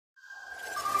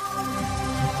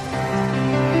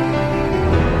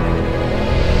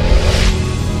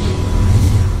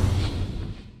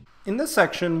this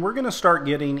section, we're going to start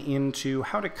getting into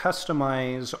how to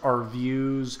customize our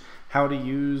views, how to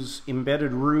use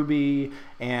embedded Ruby,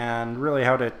 and really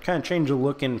how to kind of change the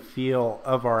look and feel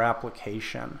of our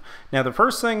application. Now, the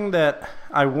first thing that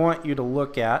I want you to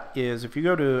look at is if you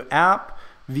go to App,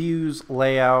 Views,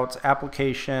 Layouts,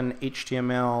 Application,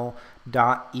 HTML.erb,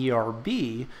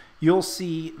 you'll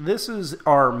see this is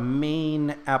our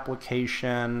main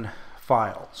application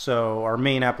file. So our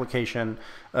main application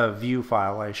view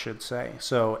file, I should say.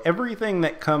 So everything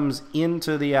that comes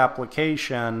into the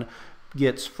application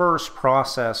gets first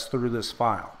processed through this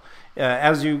file.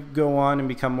 As you go on and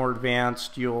become more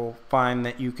advanced, you'll find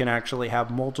that you can actually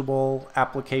have multiple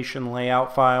application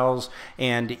layout files,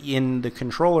 and in the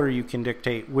controller you can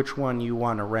dictate which one you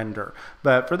want to render.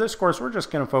 But for this course, we're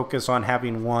just going to focus on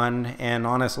having one, and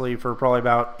honestly, for probably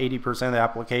about 80% of the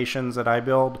applications that I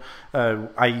build,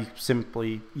 I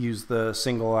simply use the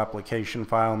single application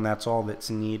file, and that's all that's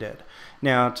needed.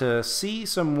 Now, to see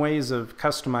some ways of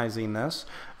customizing this,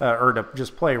 or to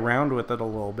just play around with it a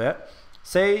little bit,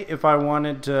 say if I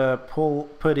wanted to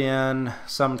put in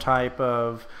some type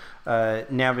of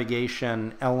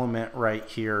navigation element right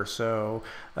here. So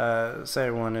say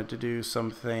I wanted to do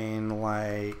something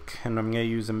like, and I'm going to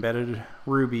use embedded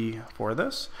Ruby for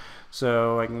this.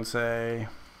 So I can say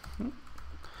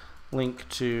link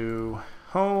to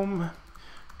home,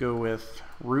 go with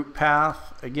root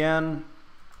path again,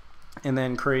 and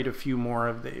then create a few more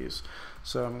of these.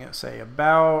 So I'm going to say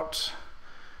about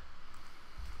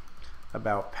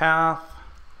path,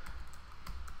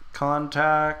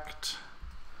 contact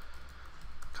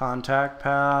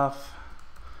path,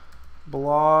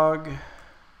 blog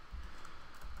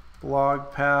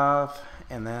path,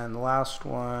 and then the last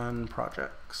one,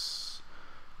 projects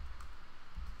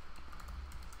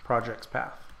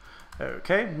path.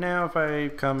 Okay, now if I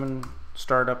come and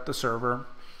start up the server,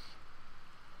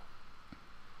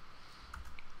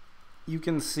 you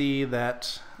can see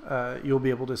that you'll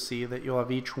be able to see that you'll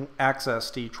have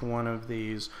access to each one of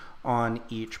these on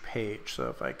each page. So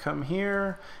if I come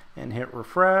here and hit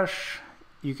refresh,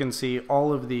 you can see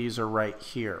all of these are right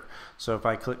here. So if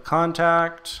I click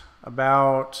contact,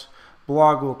 about,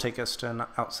 blog will take us to an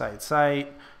outside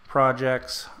site,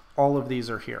 projects, all of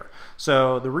these are here.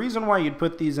 So the reason why you'd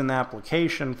put these in the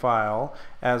application file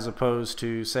as opposed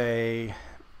to, say,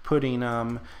 putting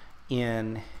them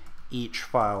in each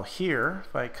file here,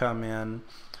 if I come in,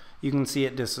 you can see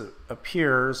it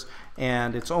disappears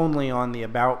and it's only on the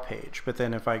about page. But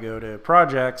then if I go to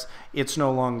projects, it's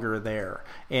no longer there.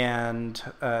 And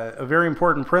a very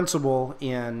important principle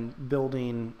in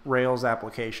building Rails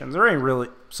applications, or any really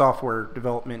software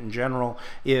development in general,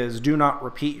 is do not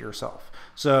repeat yourself.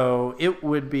 So it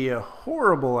would be a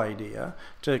horrible idea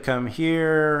to come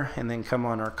here and then come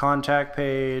on our contact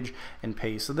page and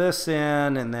paste this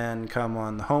in, and then come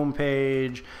on the home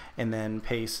page and then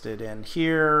paste it in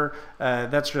here.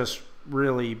 That's just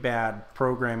really bad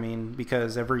programming,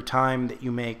 because every time that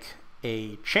you make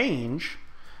a change,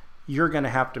 you're going to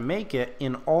have to make it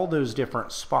in all those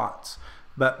different spots.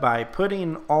 But by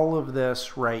putting all of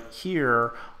this right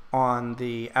here on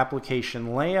the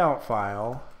application layout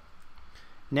file,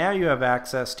 now you have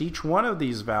access to each one of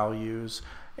these values,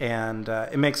 and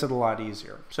it makes it a lot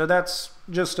easier. So that's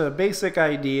just a basic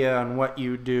idea on what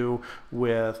you do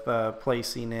with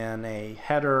placing in a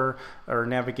header or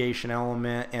navigation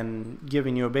element, and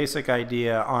giving you a basic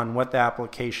idea on what the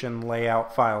application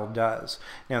layout file does.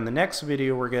 Now in the next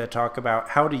video, we're going to talk about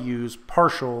how to use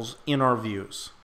partials in our views.